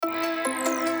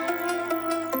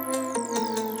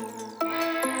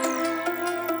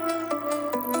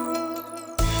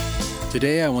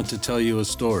Today I want to tell you a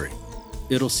story.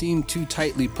 It'll seem too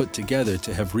tightly put together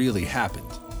to have really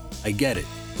happened. I get it,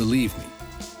 believe me.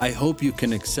 I hope you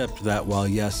can accept that while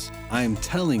yes, I am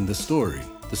telling the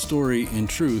story in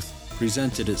truth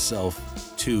presented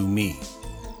itself to me.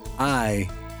 I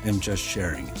am just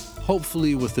sharing it.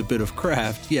 Hopefully with a bit of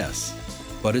craft, yes,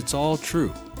 but it's all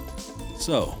true.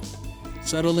 So,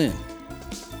 settle in.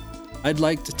 I'd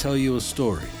like to tell you a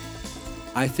story.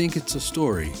 I think it's a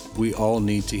story we all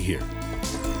need to hear.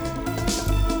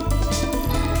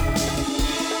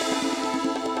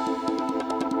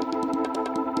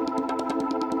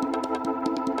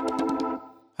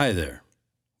 Hi there.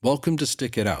 Welcome to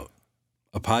Stick It Out,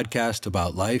 a podcast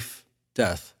about life,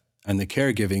 death, and the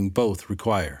caregiving both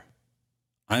require.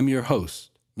 I'm your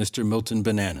host, Mr. Milton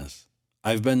Bananas.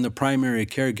 I've been the primary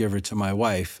caregiver to my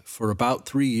wife for about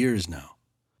 3 years now.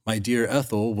 My dear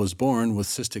Ethel was born with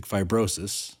cystic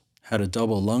fibrosis, had a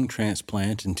double lung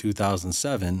transplant in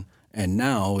 2007, and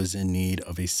now is in need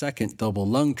of a second double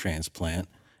lung transplant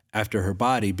after her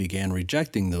body began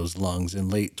rejecting those lungs in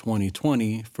late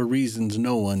 2020 for reasons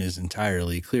no one is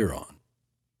entirely clear on.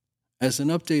 As an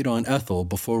update on Ethel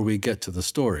before we get to the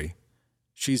story,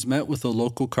 she's met with a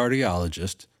local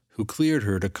cardiologist who cleared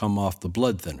her to come off the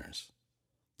blood thinners.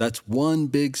 That's one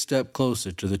big step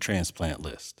closer to the transplant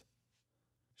list.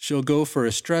 She'll go for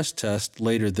a stress test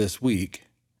later this week,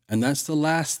 and that's the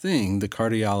last thing the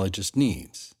cardiologist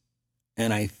needs.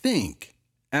 And I think,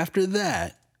 after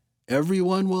that,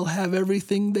 everyone will have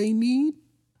everything they need?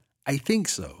 I think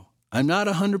so. I'm not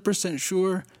 100%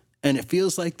 sure, and it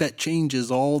feels like that changes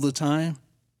all the time,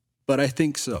 but I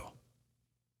think so.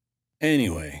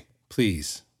 Anyway,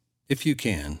 please, if you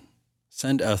can,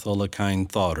 send Ethel a kind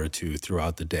thought or two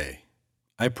throughout the day.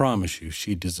 I promise you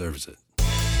she deserves it.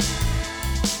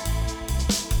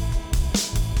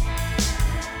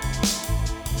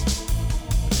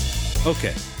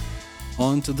 Okay,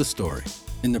 on to the story.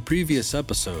 In the previous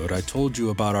episode, I told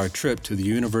you about our trip to the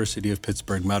University of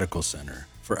Pittsburgh Medical Center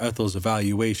for Ethel's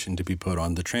evaluation to be put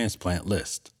on the transplant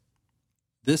list.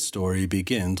 This story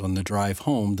begins on the drive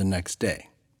home the next day.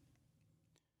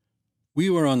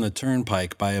 We were on the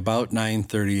turnpike by about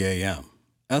 9:30 a.m.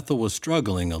 Ethel was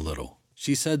struggling a little.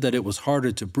 She said that it was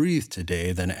harder to breathe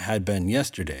today than it had been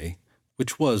yesterday,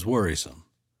 which was worrisome.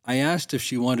 I asked if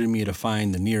she wanted me to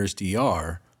find the nearest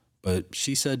ER, but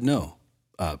she said no.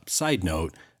 Side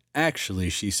note,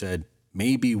 actually she said,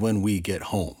 maybe when we get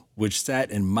home, which sat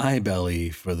in my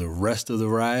belly for the rest of the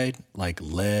ride like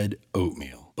lead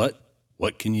oatmeal. But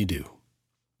what can you do?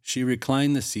 She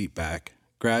reclined the seat back,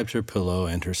 grabbed her pillow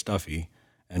and her stuffy,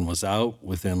 and was out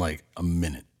within like a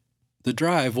minute. The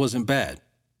drive wasn't bad.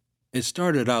 It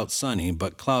started out sunny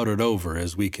but clouded over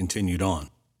as we continued on.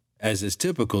 As is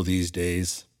typical these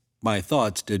days, my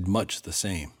thoughts did much the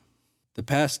same. The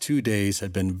past 2 days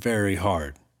had been very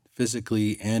hard,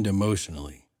 physically and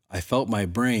emotionally. I felt my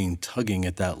brain tugging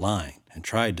at that line and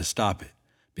tried to stop it,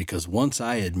 because once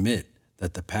I admit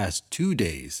that the past 2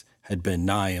 days had been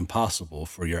nigh impossible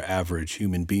for your average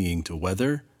human being to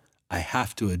weather, I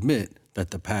have to admit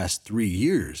that the past 3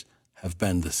 years have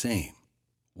been the same.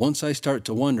 Once I start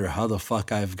to wonder how the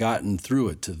fuck I've gotten through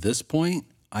it to this point,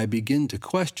 I begin to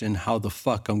question how the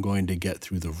fuck I'm going to get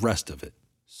through the rest of it.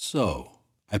 So,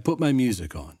 I put my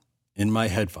music on, in my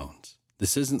headphones.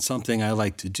 This isn't something I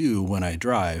like to do when I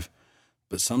drive,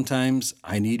 but sometimes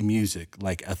I need music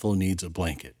like Ethel needs a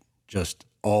blanket, just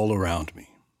all around me.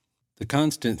 The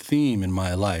constant theme in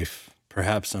my life,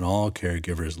 perhaps in all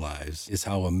caregivers' lives, is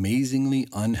how amazingly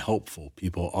unhelpful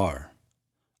people are.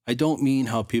 I don't mean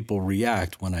how people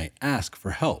react when I ask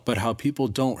for help, but how people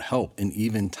don't help in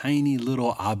even tiny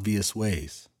little obvious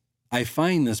ways. I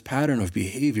find this pattern of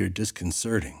behavior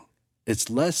disconcerting.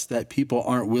 It's less that people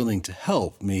aren't willing to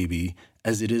help, maybe,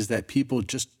 as it is that people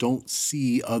just don't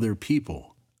see other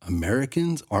people.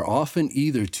 Americans are often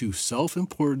either too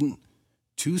self-important,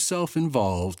 too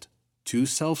self-involved, too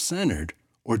self-centered,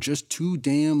 or just too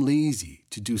damn lazy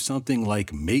to do something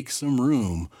like make some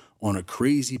room on a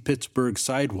crazy Pittsburgh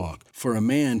sidewalk for a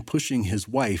man pushing his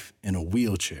wife in a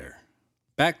wheelchair.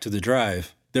 Back to the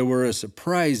drive, there were a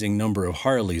surprising number of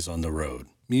Harleys on the road.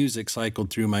 Music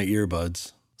cycled through my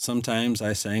earbuds. Sometimes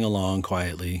I sang along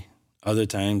quietly. Other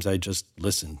times I just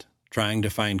listened, trying to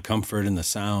find comfort in the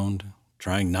sound,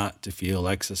 trying not to feel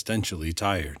existentially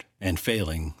tired, and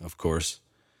failing, of course.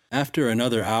 After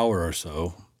another hour or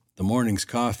so, the morning's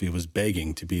coffee was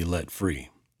begging to be let free.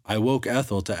 I woke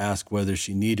Ethel to ask whether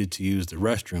she needed to use the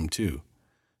restroom too.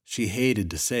 She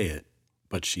hated to say it,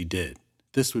 but she did.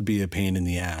 This would be a pain in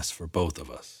the ass for both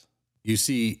of us. You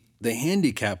see, the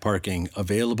handicap parking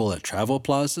available at travel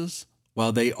plazas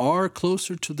while they are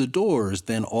closer to the doors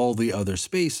than all the other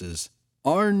spaces,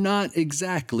 are not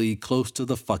exactly close to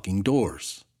the fucking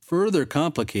doors. Further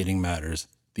complicating matters,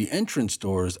 the entrance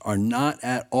doors are not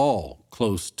at all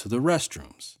close to the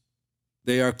restrooms.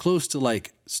 They are close to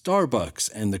like Starbucks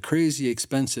and the crazy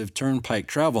expensive Turnpike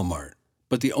Travel Mart,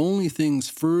 but the only things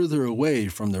further away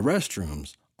from the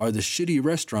restrooms are the shitty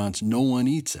restaurants no one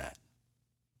eats at.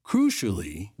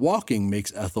 Crucially, walking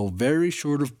makes Ethel very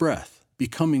short of breath.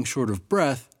 Becoming short of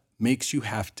breath makes you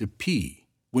have to pee.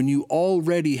 When you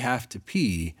already have to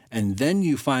pee and then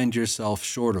you find yourself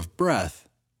short of breath,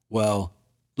 well,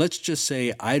 let's just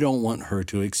say I don't want her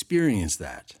to experience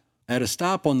that. At a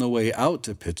stop on the way out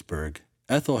to Pittsburgh,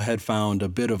 Ethel had found a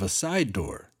bit of a side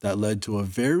door that led to a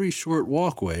very short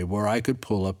walkway where I could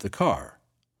pull up the car.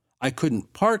 I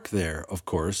couldn't park there, of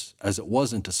course, as it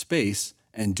wasn't a space,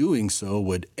 and doing so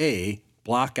would A,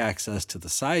 block access to the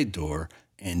side door,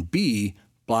 and B,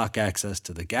 block access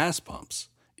to the gas pumps,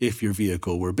 if your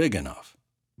vehicle were big enough.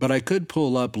 But I could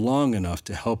pull up long enough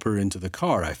to help her into the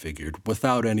car, I figured,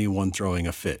 without anyone throwing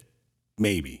a fit.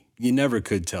 Maybe. You never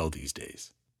could tell these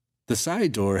days. The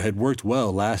side door had worked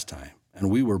well last time,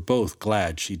 and we were both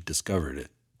glad she'd discovered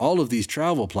it. All of these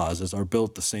travel plazas are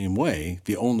built the same way.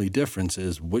 The only difference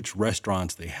is which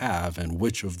restaurants they have and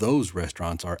which of those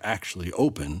restaurants are actually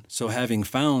open, so having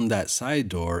found that side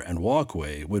door and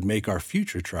walkway would make our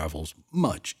future travels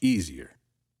much easier.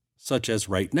 Such as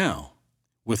right now.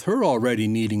 With her already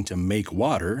needing to make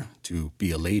water, to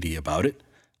be a lady about it,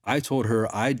 I told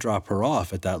her I'd drop her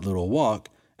off at that little walk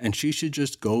and she should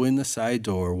just go in the side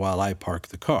door while I park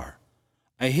the car.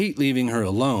 I hate leaving her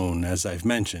alone, as I've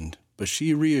mentioned, but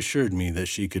she reassured me that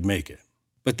she could make it.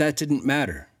 But that didn't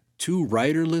matter. 2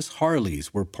 riderless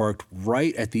Harleys were parked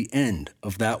right at the end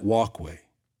of that walkway.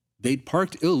 They'd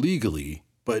parked illegally,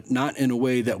 but not in a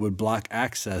way that would block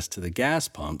access to the gas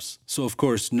pumps, so of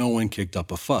course no one kicked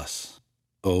up a fuss.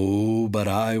 Oh, but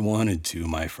I wanted to,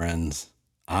 my friends.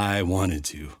 I wanted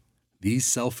to. These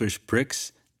selfish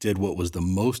pricks did what was the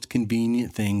most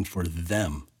convenient thing for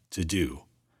them to do.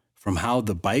 From how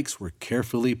the bikes were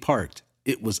carefully parked,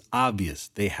 it was obvious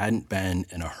they hadn't been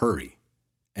in a hurry.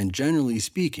 And generally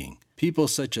speaking, people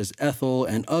such as Ethel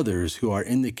and others who are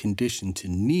in the condition to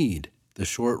need the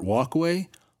short walkway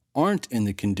aren't in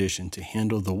the condition to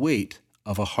handle the weight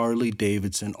of a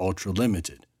Harley-Davidson Ultra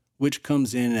Limited, which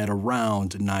comes in at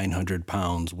around 900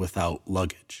 pounds without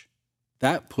luggage.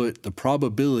 That put the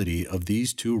probability of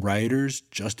these 2 riders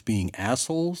just being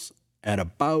assholes at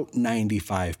about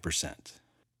 95%.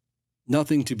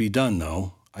 Nothing to be done,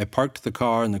 though. I parked the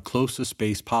car in the closest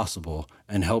space possible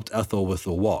and helped Ethel with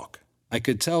the walk. I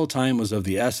could tell time was of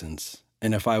the essence,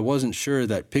 and if I wasn't sure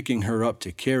that picking her up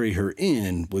to carry her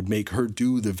in would make her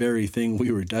do the very thing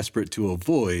we were desperate to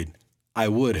avoid, I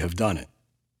would have done it.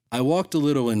 I walked a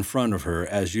little in front of her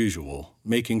as usual,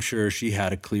 making sure she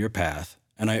had a clear path,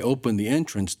 and I opened the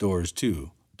entrance doors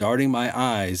too, darting my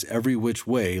eyes every which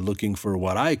way looking for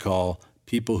what I call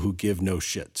people who give no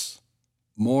shits.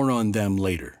 More on them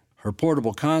later. Her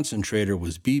portable concentrator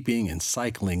was beeping and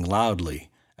cycling loudly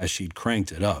as she'd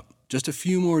cranked it up. Just a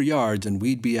few more yards and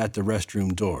we'd be at the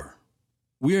restroom door.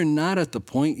 We are not at the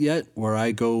point yet where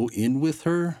I go in with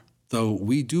her, though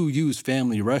we do use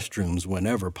family restrooms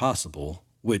whenever possible,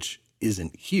 which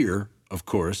isn't here, of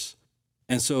course.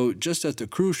 And so just at the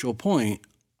crucial point,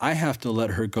 I have to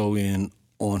let her go in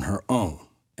on her own.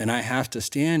 And I have to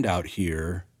stand out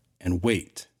here and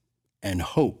wait and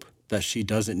hope that she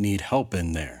doesn't need help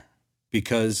in there.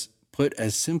 Because, put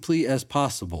as simply as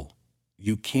possible,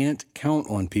 you can't count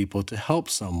on people to help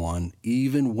someone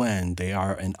even when they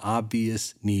are in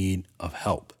obvious need of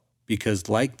help. Because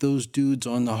like those dudes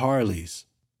on the Harleys,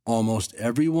 almost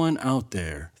everyone out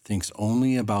there thinks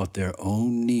only about their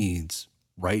own needs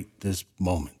right this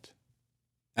moment.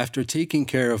 After taking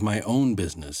care of my own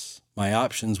business, my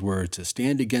options were to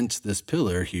stand against this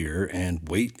pillar here and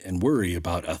wait and worry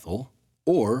about Ethel,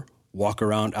 or walk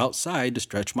around outside to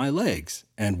stretch my legs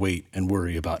and wait and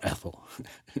worry about Ethel.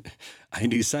 I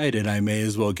decided I may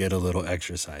as well get a little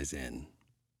exercise in.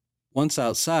 Once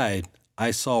outside,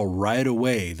 I saw right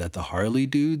away that the Harley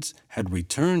dudes had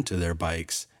returned to their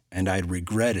bikes and I'd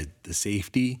regretted the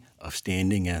safety of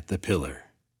standing at the pillar.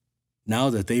 Now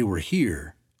that they were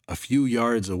here, a few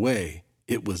yards away,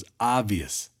 it was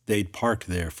obvious they'd parked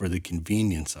there for the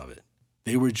convenience of it.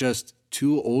 They were just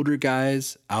 2 older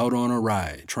guys out on a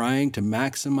ride, trying to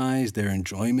maximize their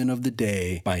enjoyment of the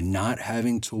day by not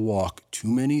having to walk too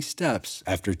many steps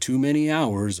after too many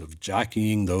hours of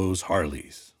jockeying those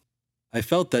Harleys. I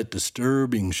felt that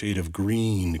disturbing shade of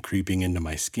green creeping into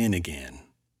my skin again,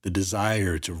 the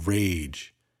desire to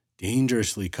rage,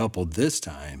 dangerously coupled this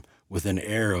time with an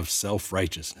air of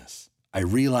self-righteousness. I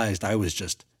realized I was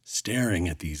just staring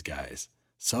at these guys,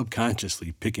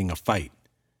 subconsciously picking a fight,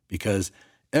 because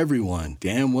everyone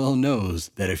damn well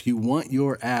knows that if you want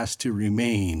your ass to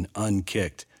remain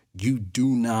unkicked, you do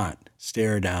not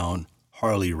stare down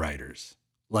Harley riders.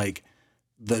 Like,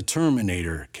 the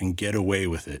Terminator can get away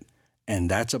with it, and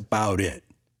that's about it.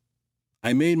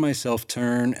 I made myself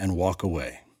turn and walk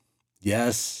away.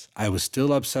 Yes, I was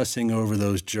still obsessing over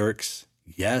those jerks.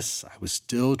 Yes, I was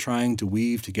still trying to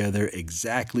weave together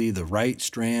exactly the right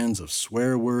strands of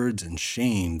swear words and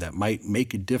shame that might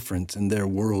make a difference in their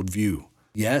worldview.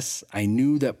 Yes, I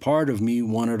knew that part of me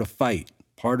wanted a fight.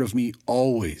 Part of me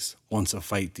always wants a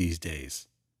fight these days.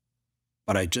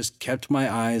 But I just kept my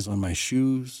eyes on my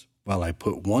shoes while I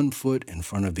put one foot in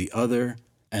front of the other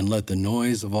and let the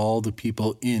noise of all the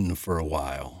people in for a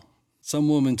while. Some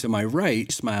woman to my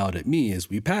right smiled at me as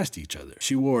we passed each other.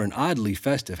 She wore an oddly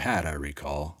festive hat, I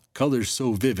recall, colors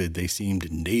so vivid they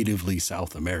seemed natively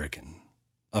South American.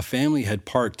 A family had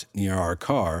parked near our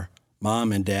car,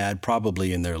 mom and dad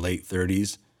probably in their late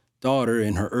 30s, daughter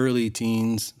in her early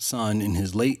teens, son in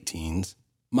his late teens.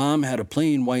 Mom had a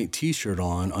plain white t-shirt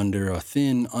on under a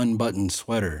thin, unbuttoned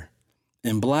sweater.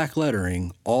 In black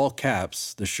lettering, all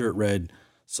caps, the shirt read,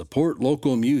 "Support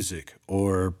local music,"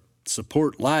 or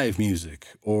 "Support live music,"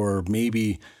 or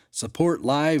maybe "Support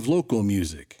live local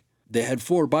music." They had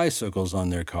 4 bicycles on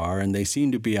their car, and they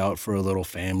seemed to be out for a little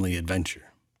family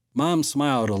adventure. Mom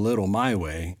smiled a little my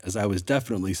way, as I was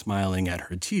definitely smiling at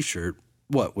her t-shirt,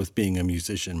 what with being a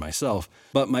musician myself,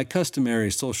 but my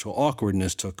customary social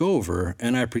awkwardness took over,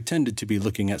 and I pretended to be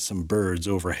looking at some birds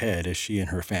overhead as she and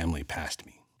her family passed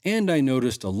me. And I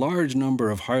noticed a large number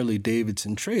of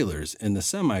Harley-Davidson trailers in the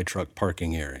semi-truck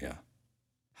parking area.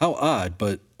 How odd,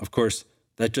 but of course,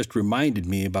 that just reminded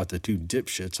me about the 2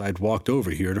 dipshits I'd walked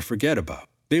over here to forget about.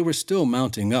 They were still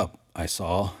mounting up, I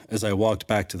saw, as I walked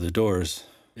back to the doors.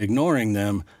 Ignoring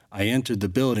them, I entered the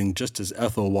building just as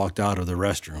Ethel walked out of the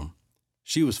restroom.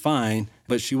 She was fine,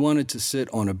 but she wanted to sit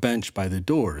on a bench by the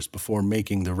doors before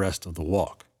making the rest of the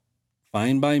walk.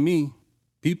 Fine by me.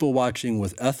 People watching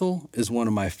with Ethel is one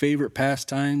of my favorite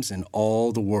pastimes in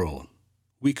all the world.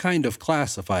 We kind of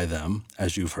classify them,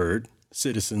 as you've heard,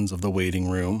 citizens of the waiting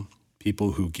room,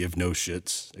 people who give no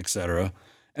shits, etc.,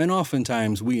 and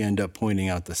oftentimes we end up pointing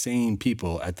out the same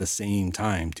people at the same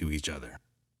time to each other.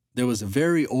 There was a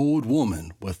very old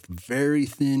woman with very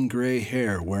thin gray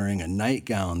hair wearing a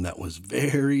nightgown that was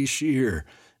very sheer,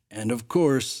 and of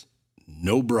course,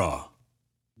 no bra.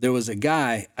 There was a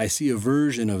guy, I see a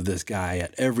version of this guy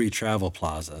at every travel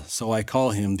plaza, so I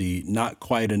call him the not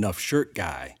quite enough shirt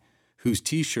guy, whose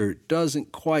t-shirt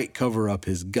doesn't quite cover up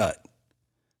his gut.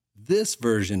 This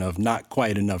version of not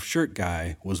quite enough shirt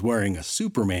guy was wearing a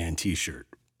Superman t-shirt,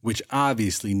 which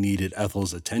obviously needed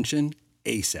Ethel's attention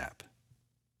ASAP.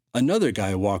 Another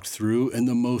guy walked through in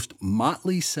the most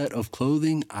motley set of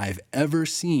clothing I've ever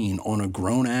seen on a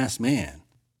grown-ass man.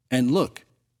 And look,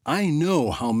 I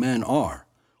know how men are.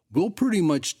 We'll pretty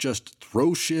much just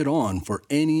throw shit on for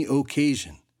any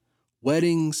occasion.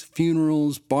 Weddings,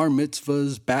 funerals, bar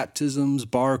mitzvahs, baptisms,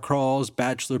 bar crawls,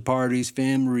 bachelor parties,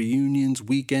 family reunions,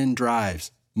 weekend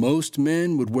drives. Most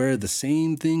men would wear the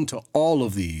same thing to all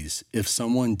of these if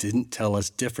someone didn't tell us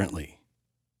differently.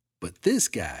 But this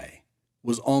guy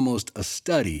was almost a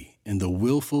study in the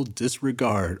willful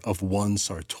disregard of one's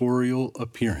sartorial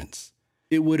appearance.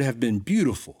 It would have been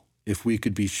beautiful if we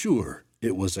could be sure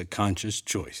it was a conscious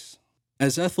choice.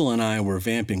 As Ethel and I were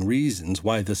vamping reasons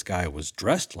why this guy was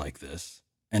dressed like this,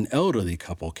 an elderly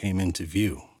couple came into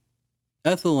view.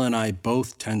 Ethel and I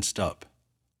both tensed up.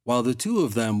 While the 2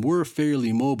 of them were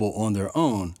fairly mobile on their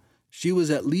own, she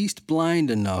was at least blind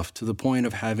enough to the point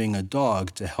of having a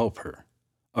dog to help her,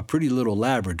 a pretty little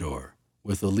Labrador,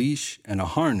 with a leash and a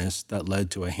harness that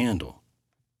led to a handle.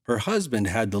 Her husband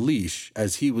had the leash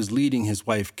as he was leading his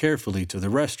wife carefully to the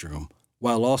restroom,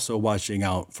 while also watching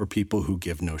out for people who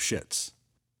give no shits.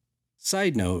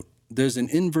 Side note, there's an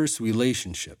inverse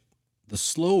relationship. The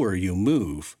slower you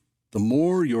move, the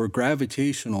more your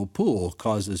gravitational pull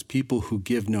causes people who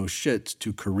give no shits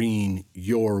to careen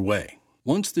your way.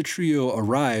 Once the trio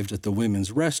arrived at the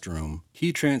women's restroom,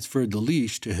 he transferred the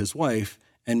leash to his wife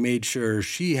and made sure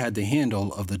she had the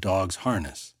handle of the dog's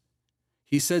harness.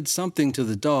 He said something to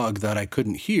the dog that I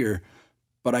couldn't hear,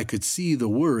 but I could see the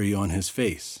worry on his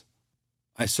face.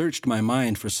 I searched my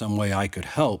mind for some way I could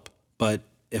help, but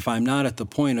if I'm not at the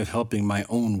point of helping my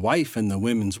own wife in the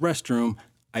women's restroom,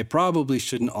 I probably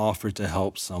shouldn't offer to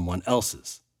help someone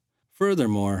else's.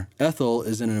 Furthermore, Ethel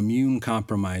is an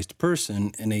immune-compromised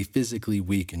person in a physically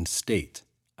weakened state.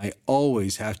 I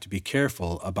always have to be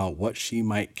careful about what she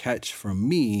might catch from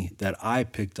me that I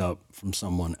picked up from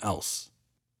someone else.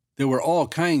 There were all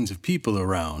kinds of people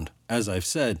around, as I've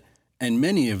said, and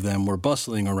many of them were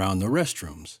bustling around the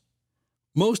restrooms.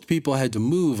 Most people had to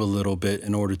move a little bit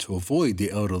in order to avoid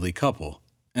the elderly couple,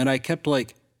 and I kept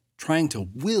trying to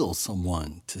will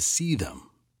someone to see them.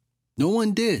 No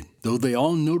one did, though they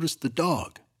all noticed the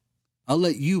dog. I'll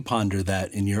let you ponder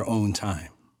that in your own time.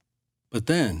 But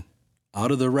then, out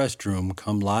of the restroom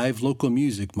come live local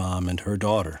music mom and her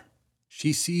daughter.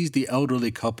 She sees the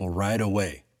elderly couple right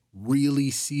away,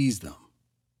 really sees them.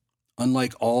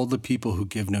 Unlike all the people who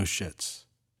give no shits.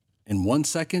 In 1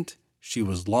 second, she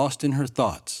was lost in her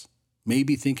thoughts,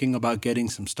 maybe thinking about getting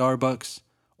some Starbucks,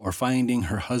 or finding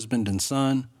her husband and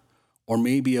son, or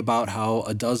maybe about how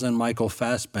a dozen Michael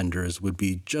Fassbenders would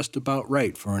be just about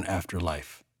right for an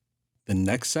afterlife. The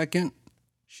next second,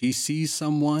 she sees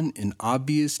someone in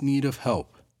obvious need of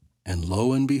help, and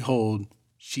lo and behold,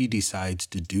 she decides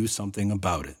to do something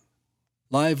about it.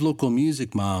 Live local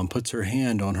music mom puts her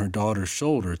hand on her daughter's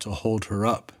shoulder to hold her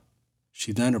up.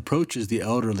 She then approaches the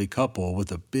elderly couple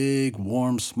with a big,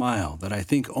 warm smile that I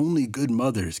think only good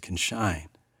mothers can shine,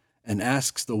 and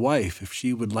asks the wife if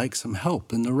she would like some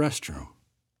help in the restroom.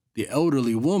 The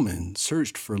elderly woman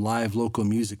searched for live local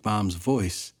music mom's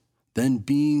voice, then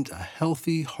beamed a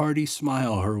healthy, hearty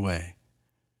smile her way.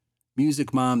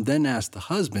 Music mom then asked the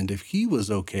husband if he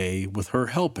was okay with her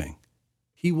helping.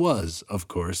 He was, of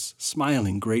course,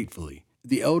 smiling gratefully.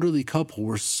 The elderly couple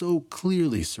were so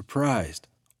clearly surprised,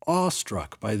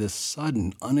 awestruck by this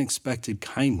sudden, unexpected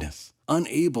kindness,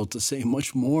 unable to say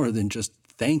much more than just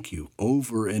thank you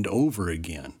over and over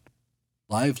again.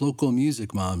 Live local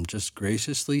music mom just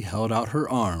graciously held out her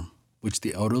arm, which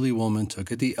the elderly woman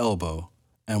took at the elbow,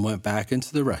 and went back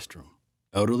into the restroom.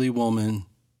 Elderly woman,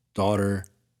 daughter,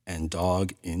 and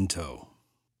dog in tow.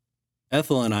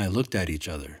 Ethel and I looked at each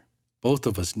other, both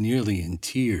of us nearly in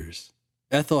tears.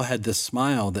 Ethel had the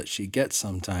smile that she gets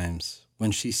sometimes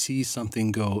when she sees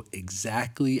something go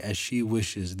exactly as she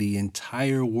wishes the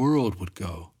entire world would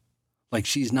go. Like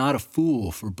she's not a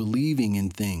fool for believing in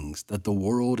things that the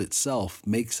world itself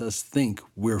makes us think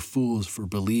we're fools for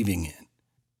believing in.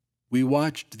 We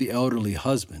watched the elderly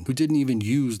husband, who didn't even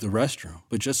use the restroom,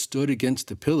 but just stood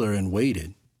against a pillar and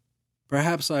waited.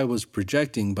 Perhaps I was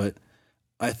projecting, but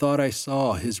I thought I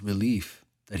saw his relief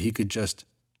that he could just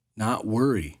not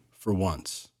worry for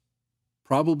once.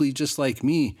 Probably just like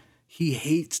me, he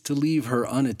hates to leave her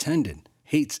unattended,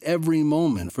 hates every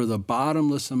moment for the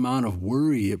bottomless amount of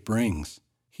worry it brings.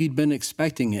 He'd been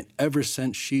expecting it ever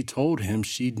since she told him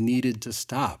she'd needed to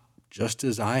stop, just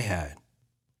as I had.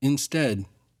 Instead,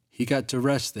 he got to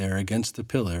rest there against the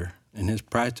pillar in his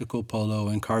practical polo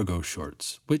and cargo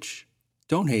shorts, which,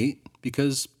 don't hate,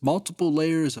 because multiple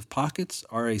layers of pockets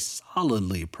are a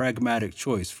solidly pragmatic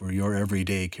choice for your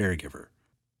everyday caregiver.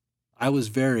 I was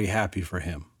very happy for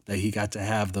him that he got to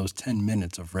have those 10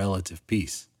 minutes of relative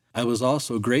peace. I was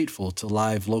also grateful to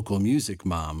live local music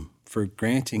mom for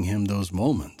granting him those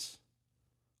moments.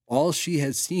 All she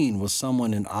had seen was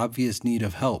someone in obvious need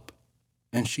of help,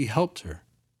 and she helped her.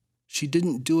 She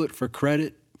didn't do it for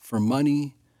credit, for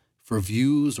money, for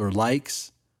views or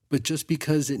likes, but just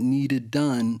because it needed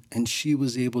done and she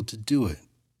was able to do it.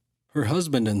 Her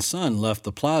husband and son left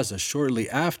the plaza shortly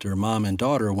after mom and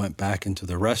daughter went back into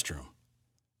the restroom.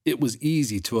 It was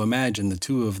easy to imagine the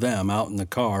two of them out in the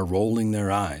car rolling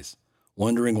their eyes,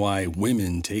 wondering why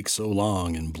women take so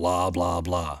long and blah, blah,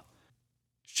 blah.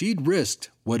 She'd risked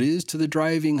what is to the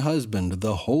driving husband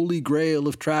the holy grail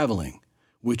of traveling,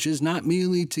 which is not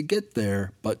merely to get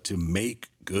there, but to make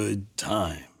good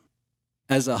time.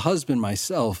 As a husband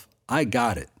myself, I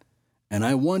got it, and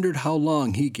I wondered how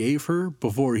long he gave her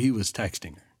before he was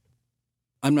texting her.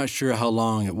 I'm not sure how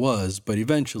long it was, but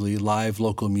eventually live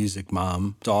local music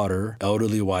mom, daughter,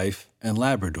 elderly wife, and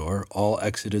Labrador all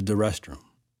exited the restroom.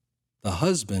 The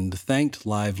husband thanked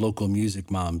live local music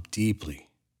mom deeply,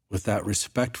 with that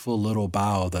respectful little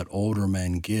bow that older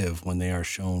men give when they are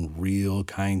shown real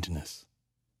kindness.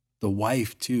 The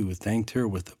wife, too, thanked her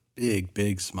with a big,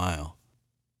 big smile.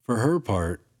 For her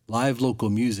part, live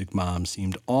local music mom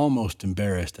seemed almost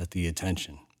embarrassed at the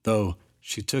attention, though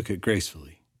she took it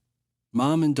gracefully.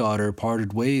 Mom and daughter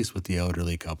parted ways with the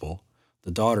elderly couple, the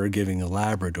daughter giving the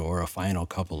Labrador a final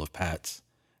couple of pats,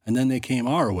 and then they came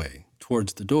our way,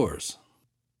 towards the doors.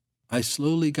 I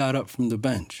slowly got up from the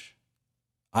bench.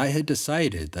 I had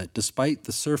decided that despite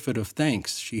the surfeit of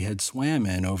thanks she had swam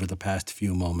in over the past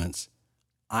few moments,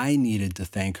 I needed to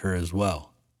thank her as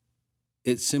well.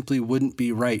 It simply wouldn't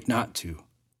be right not to,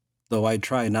 though I'd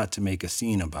try not to make a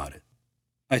scene about it.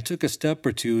 I took a step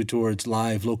or two towards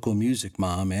live local music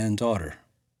mom and daughter.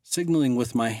 Signaling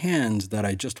with my hands that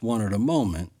I just wanted a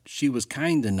moment, she was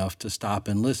kind enough to stop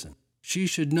and listen. She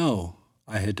should know,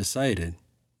 I had decided,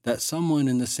 that someone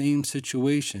in the same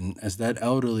situation as that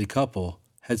elderly couple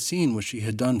had seen what she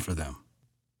had done for them.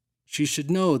 She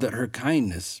should know that her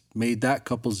kindness made that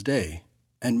couple's day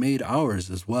and made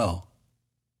ours as well.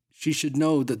 She should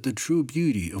know that the true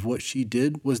beauty of what she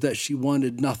did was that she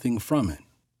wanted nothing from it.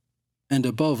 And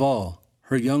above all,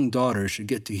 her young daughter should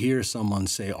get to hear someone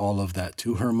say all of that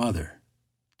to her mother,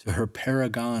 to her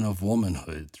paragon of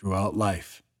womanhood throughout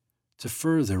life, to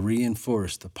further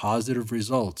reinforce the positive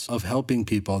results of helping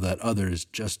people that others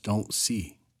just don't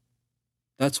see.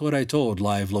 That's what I told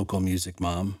live local music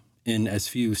mom, in as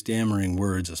few stammering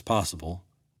words as possible,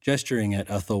 gesturing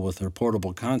at Ethel with her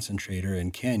portable concentrator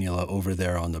and cannula over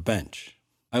there on the bench.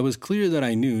 I was clear that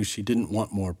I knew she didn't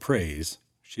want more praise.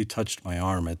 She touched my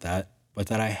arm at that, but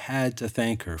that I had to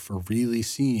thank her for really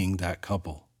seeing that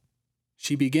couple.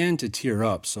 She began to tear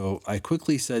up, so I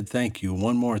quickly said thank you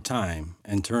one more time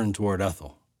and turned toward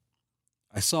Ethel.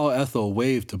 I saw Ethel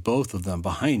wave to both of them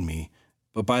behind me,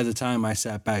 but by the time I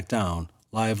sat back down,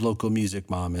 live local music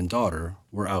mom and daughter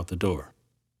were out the door.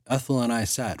 Ethel and I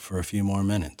sat for a few more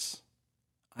minutes.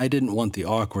 I didn't want the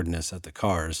awkwardness at the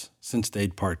cars, since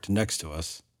they'd parked next to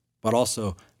us, but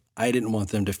also I didn't want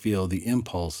them to feel the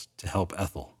impulse to help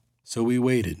Ethel. So we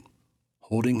waited,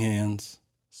 holding hands,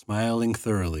 smiling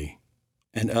thoroughly,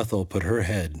 and Ethel put her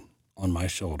head on my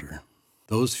shoulder.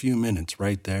 Those few minutes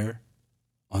right there,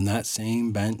 on that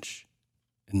same bench,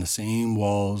 in the same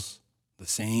walls, the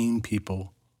same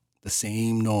people, the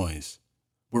same noise,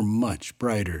 were much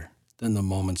brighter than the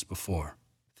moments before.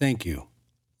 Thank you,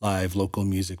 live local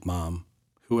music mom,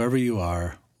 whoever you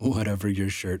are, whatever your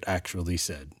shirt actually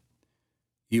said.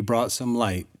 You brought some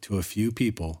light to a few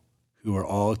people who are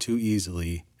all too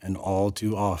easily and all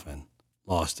too often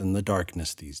lost in the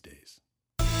darkness these days.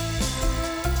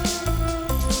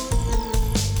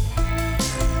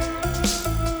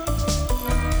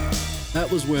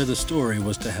 That was where the story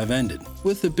was to have ended,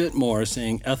 with a bit more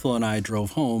saying Ethel and I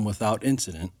drove home without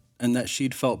incident and that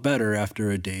she'd felt better after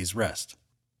a day's rest.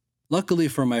 Luckily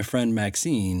for my friend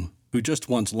Maxine, who just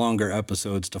wants longer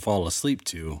episodes to fall asleep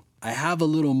to, I have a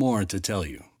little more to tell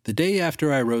you. The day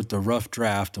after I wrote the rough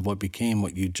draft of what became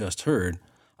what you just heard,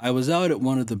 I was out at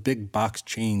one of the big box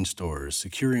chain stores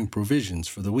securing provisions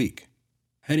for the week.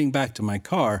 Heading back to my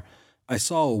car, I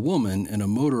saw a woman in a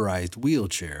motorized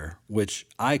wheelchair, which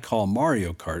I call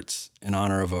Mario Karts in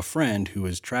honor of a friend who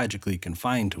is tragically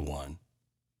confined to one.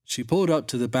 She pulled up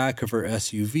to the back of her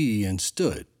SUV and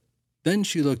stood. Then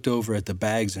she looked over at the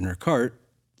bags in her cart,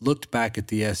 looked back at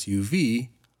the SUV,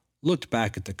 looked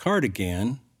back at the cart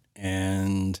again,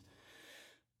 and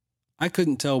I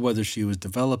couldn't tell whether she was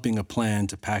developing a plan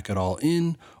to pack it all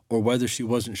in or whether she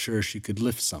wasn't sure she could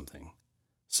lift something.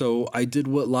 So I did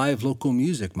what live local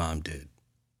music mom did.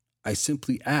 I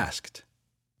simply asked,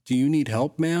 "Do you need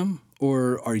help, ma'am,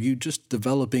 or are you just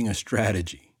developing a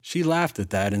strategy?" She laughed at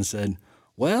that and said,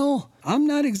 "Well, I'm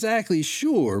not exactly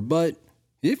sure, but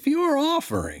if you're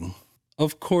offering."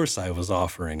 Of course I was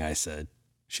offering, I said.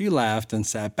 She laughed and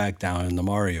sat back down in the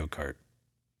Mario Kart.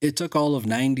 It took all of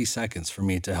 90 seconds for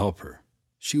me to help her.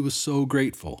 She was so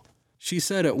grateful. She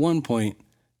said at one point,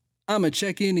 "I'ma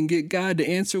check in and get God to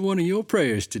answer one of your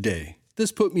prayers today."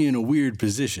 This put me in a weird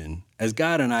position, as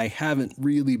God and I haven't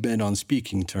really been on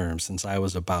speaking terms since I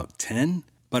was about 10,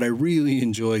 but I really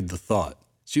enjoyed the thought.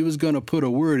 She was going to put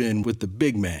a word in with the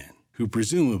big man, who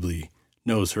presumably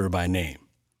knows her by name.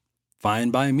 Fine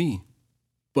by me.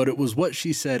 But it was what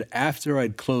she said after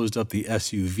I'd closed up the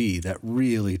SUV that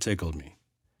really tickled me.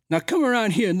 "Now come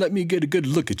around here and let me get a good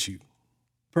look at you."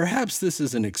 Perhaps this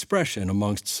is an expression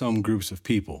amongst some groups of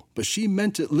people, but she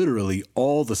meant it literally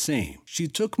all the same. She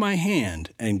took my hand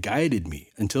and guided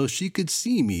me until she could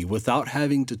see me without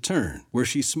having to turn, where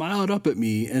she smiled up at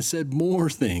me and said more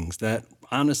things that,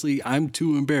 honestly, I'm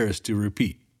too embarrassed to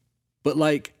repeat. But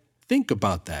think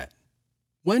about that.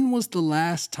 When was the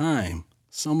last time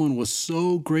someone was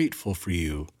so grateful for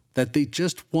you that they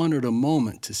just wanted a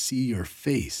moment to see your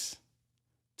face?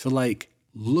 To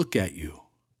look at you?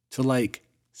 To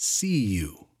see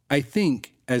you? I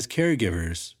think, as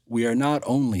caregivers, we are not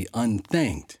only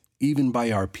unthanked, even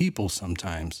by our people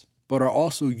sometimes, but are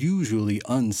also usually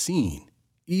unseen,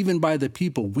 even by the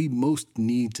people we most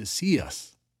need to see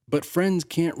us. But friends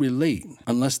can't relate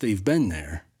unless they've been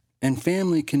there, and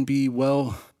family can be,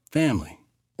 family.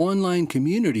 Online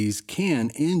communities can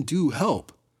and do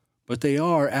help, but they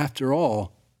are, after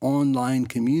all, online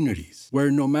communities, where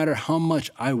no matter how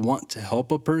much I want to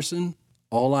help a person,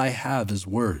 all I have is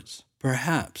words.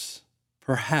 Perhaps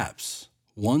Perhaps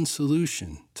one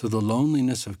solution to the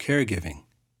loneliness of caregiving,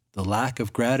 the lack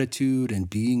of gratitude and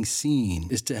being seen,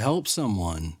 is to help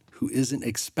someone who isn't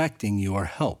expecting your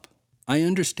help. I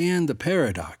understand the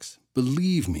paradox.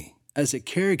 Believe me, as a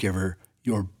caregiver,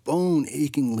 you're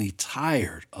bone-achingly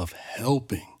tired of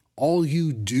helping. All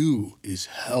you do is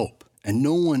help, and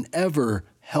no one ever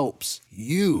helps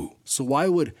you. So why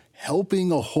would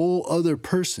helping a whole other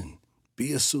person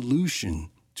be a solution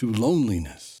to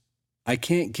loneliness? I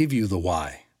can't give you the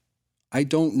why. I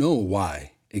don't know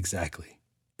why exactly.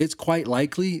 It's quite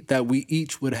likely that we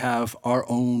each would have our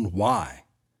own why,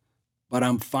 but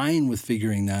I'm fine with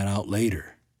figuring that out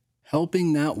later.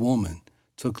 Helping that woman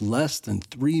took less than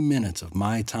 3 minutes of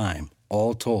my time,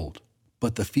 all told,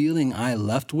 but the feeling I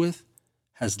left with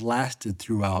has lasted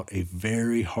throughout a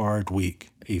very hard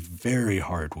week, a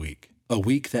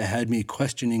week that had me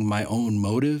questioning my own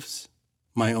motives,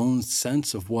 my own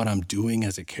sense of what I'm doing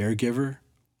as a caregiver,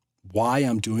 why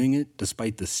I'm doing it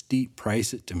despite the steep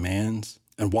price it demands,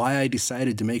 and why I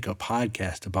decided to make a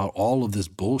podcast about all of this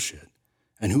bullshit.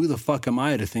 And who the fuck am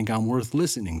I to think I'm worth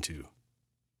listening to?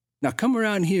 Now come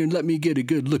around here and let me get a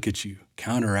good look at you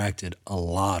counteracted a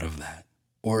lot of that,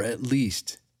 or at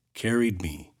least carried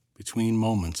me between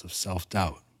moments of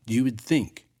self-doubt. You would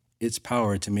think its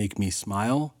power to make me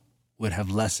smile would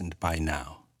have lessened by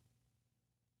now.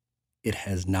 It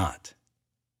has not.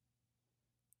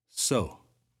 So,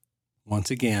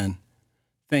 once again,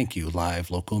 thank you,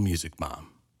 live local music mom.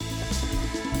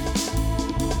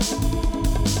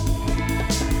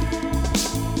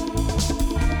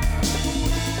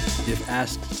 If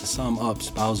asked to sum up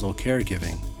spousal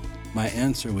caregiving, my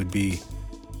answer would be,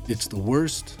 it's the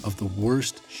worst of the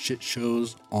worst shit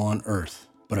shows on earth.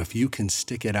 But if you can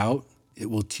stick it out, it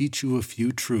will teach you a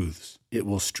few truths. It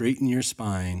will straighten your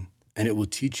spine, and it will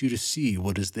teach you to see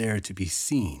what is there to be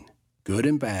seen, good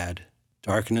and bad,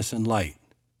 darkness and light.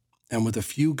 And with a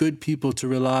few good people to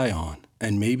rely on,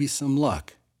 and maybe some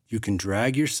luck, you can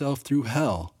drag yourself through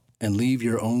hell and leave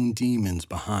your own demons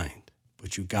behind.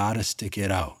 But you gotta stick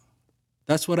it out.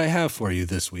 That's what I have for you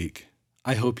this week.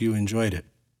 I hope you enjoyed it.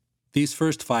 These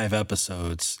first 5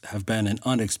 episodes have been an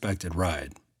unexpected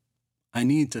ride. I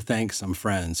need to thank some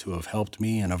friends who have helped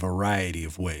me in a variety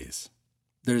of ways.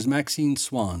 There's Maxine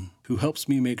Swan, who helps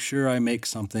me make sure I make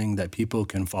something that people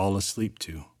can fall asleep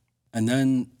to. And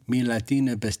then Mi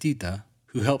Latina Bestita,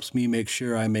 who helps me make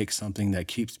sure I make something that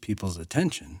keeps people's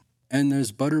attention. And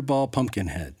there's Butterball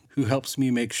Pumpkinhead, who helps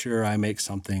me make sure I make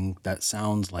something that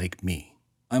sounds like me.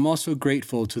 I'm also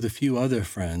grateful to the few other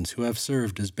friends who have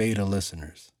served as beta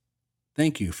listeners.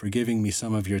 Thank you for giving me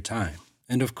some of your time.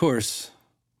 And of course,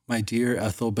 my dear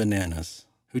Ethel Bananas,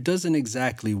 who doesn't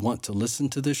exactly want to listen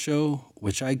to the show,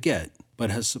 which I get, but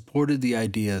has supported the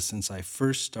idea since I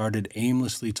first started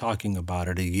aimlessly talking about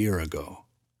it a year ago,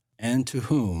 and to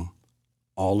whom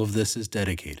all of this is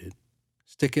dedicated.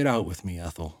 Stick it out with me,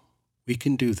 Ethel. We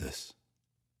can do this.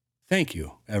 Thank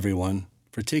you, everyone,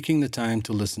 for taking the time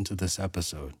to listen to this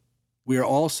episode. We are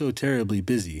all so terribly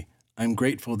busy, I'm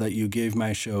grateful that you gave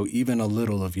my show even a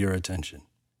little of your attention.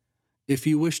 If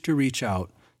you wish to reach out,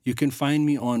 you can find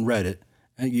me on Reddit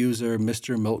at user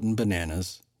Mr. Milton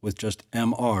Bananas with just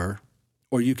MR,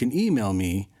 or you can email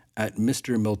me at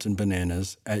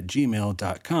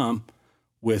mrmiltonbananas@gmail.com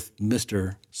with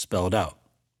Mr. spelled out.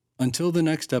 Until the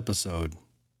next episode,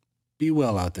 be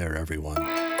well out there, everyone.